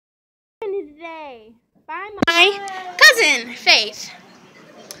birthday by my cousin, Faith.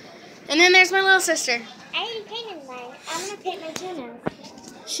 And then there's my little sister. I already painted mine. I'm going to paint my toenails.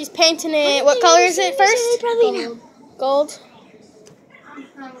 She's painting it. What color is it first? Gold. Gold.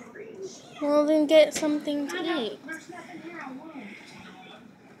 Well, then get something to eat.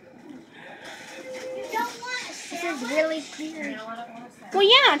 This is really clear. Well,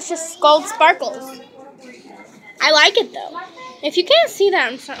 yeah, it's just gold sparkles. I like it, though. If you can't see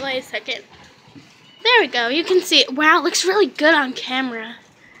that, wait a second. There we go. You can see it. Wow, it looks really good on camera.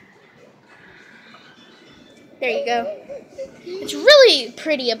 There you go. It's really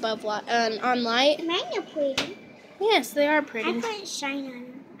pretty above on light. Mine are pretty. Yes, they are I pretty. put shine on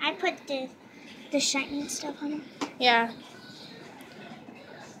them. I put the shiny stuff on them. Yeah.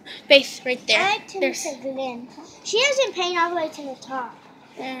 Faith, right there. I like to mix a glint. She doesn't paint all the way to the top.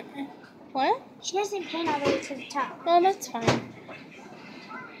 What? She doesn't paint all the way to the top. Oh, that's fine.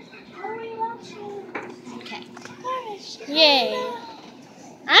 Okay. Yay.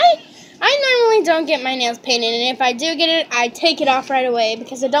 I normally don't get my nails painted, and if I do get it, I take it off right away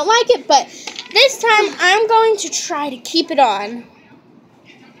because I don't like it, but this time I'm going to try to keep it on.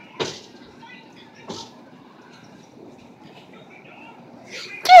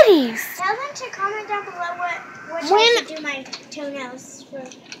 Goodies! Tell them to comment down below what I should do my toenails for.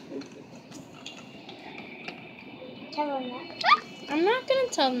 Tell them that. I'm not going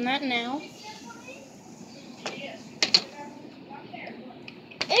to tell them that now.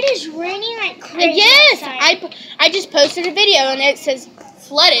 It is raining like crazy. Yes! Outside. I just posted a video and it says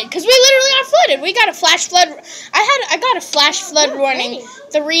flooded because we literally got flooded. We got a flash flood. I got a flash flood warning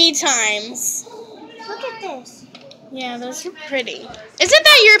 3 times. Look at this. Yeah, those are pretty. Isn't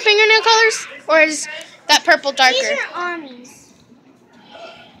that your fingernail colors? Or is that purple darker? These are Amis.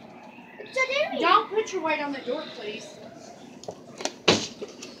 Don't put your weight on the door, please.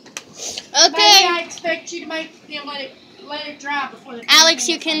 Okay. Maybe I expect you to let it dry before the Alex,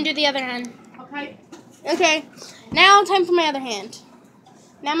 you can do the other hand. Okay. Okay. Now time for my other hand.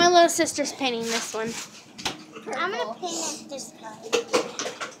 Now my little sister's painting this one. I'm going to paint it this color.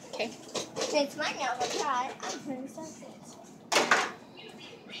 Okay. Since my nails are dry, I'm putting something.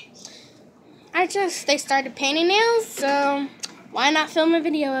 They started painting nails, so why not film a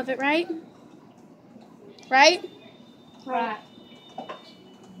video of it, right? Right? Right.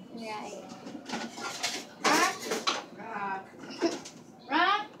 Right.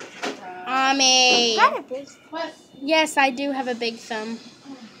 Right. Ami. Got a big. What? Yes, I do have a big thumb.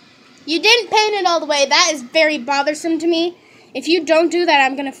 You didn't paint it all the way. That is very bothersome to me. If you don't do that,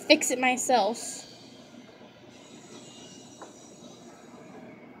 I'm going to fix it myself.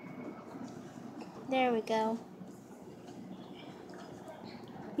 There we go.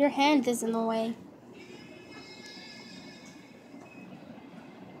 Your hand is in the way.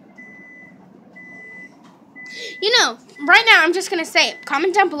 You know, right now I'm just going to say it.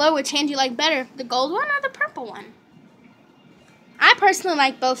 Comment down below which hand you like better, the gold one or the purple one. I personally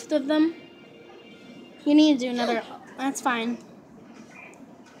like both of them. You need to do another. That's fine.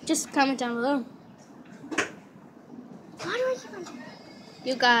 Just comment down below. Why do I keep on doing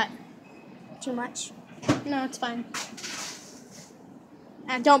You got. too much? No, it's fine.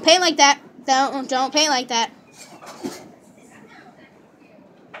 Don't paint like that. Don't paint like that.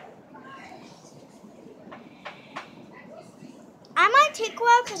 I might take a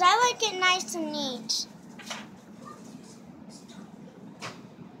while because I like it nice and neat.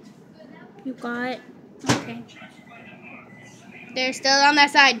 You got. Okay. They're still on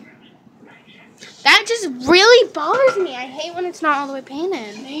that side. That just really bothers me. I hate when it's not all the way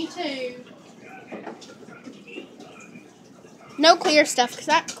painted. Me too. No clear stuff, because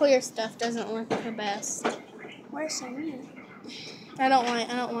that clear stuff doesn't look the best. Where's some? I don't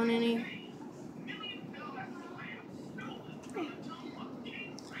want any.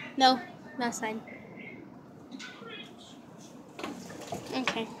 No, that side.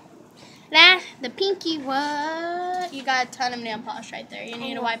 Okay. The pinky, what? You got a ton of nail polish right there. You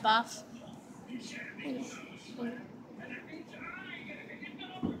need to wipe off.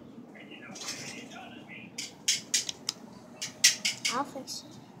 I'll fix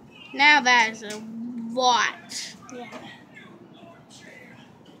it. Now that is a lot. Yeah.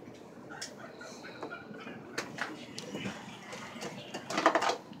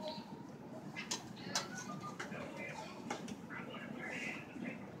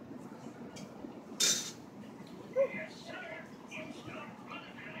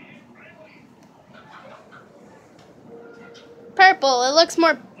 Purple. It looks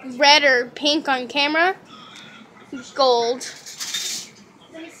more red or pink on camera. Gold.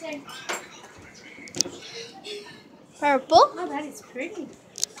 Let me see. Purple. Oh, that is pretty.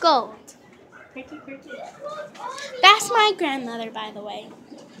 Gold. That's my grandmother, by the way.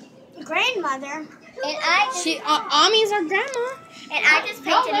 Grandmother. Ami's our grandma. And I just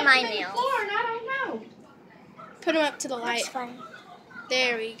painted my nails. I don't know. Put them up to the light. That's funny.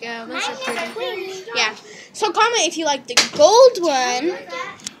 There we go. Those are Mine is pretty. clean. Yeah. So comment if you like the gold one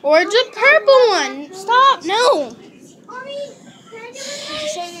or the purple one. Stop. No.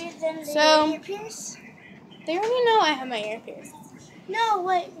 So, they already know I have my ear pierced. No,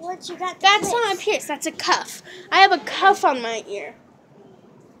 what you got? That's not a pierce. That's a cuff. I have a cuff on my ear.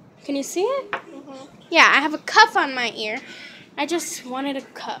 Can you see it? Yeah, I have a cuff on my ear. I just wanted a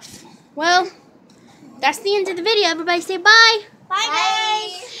cuff. Well, that's the end of the video. Everybody say bye. Bye,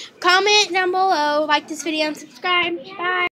 guys. Comment down below, like this video, and subscribe. Bye.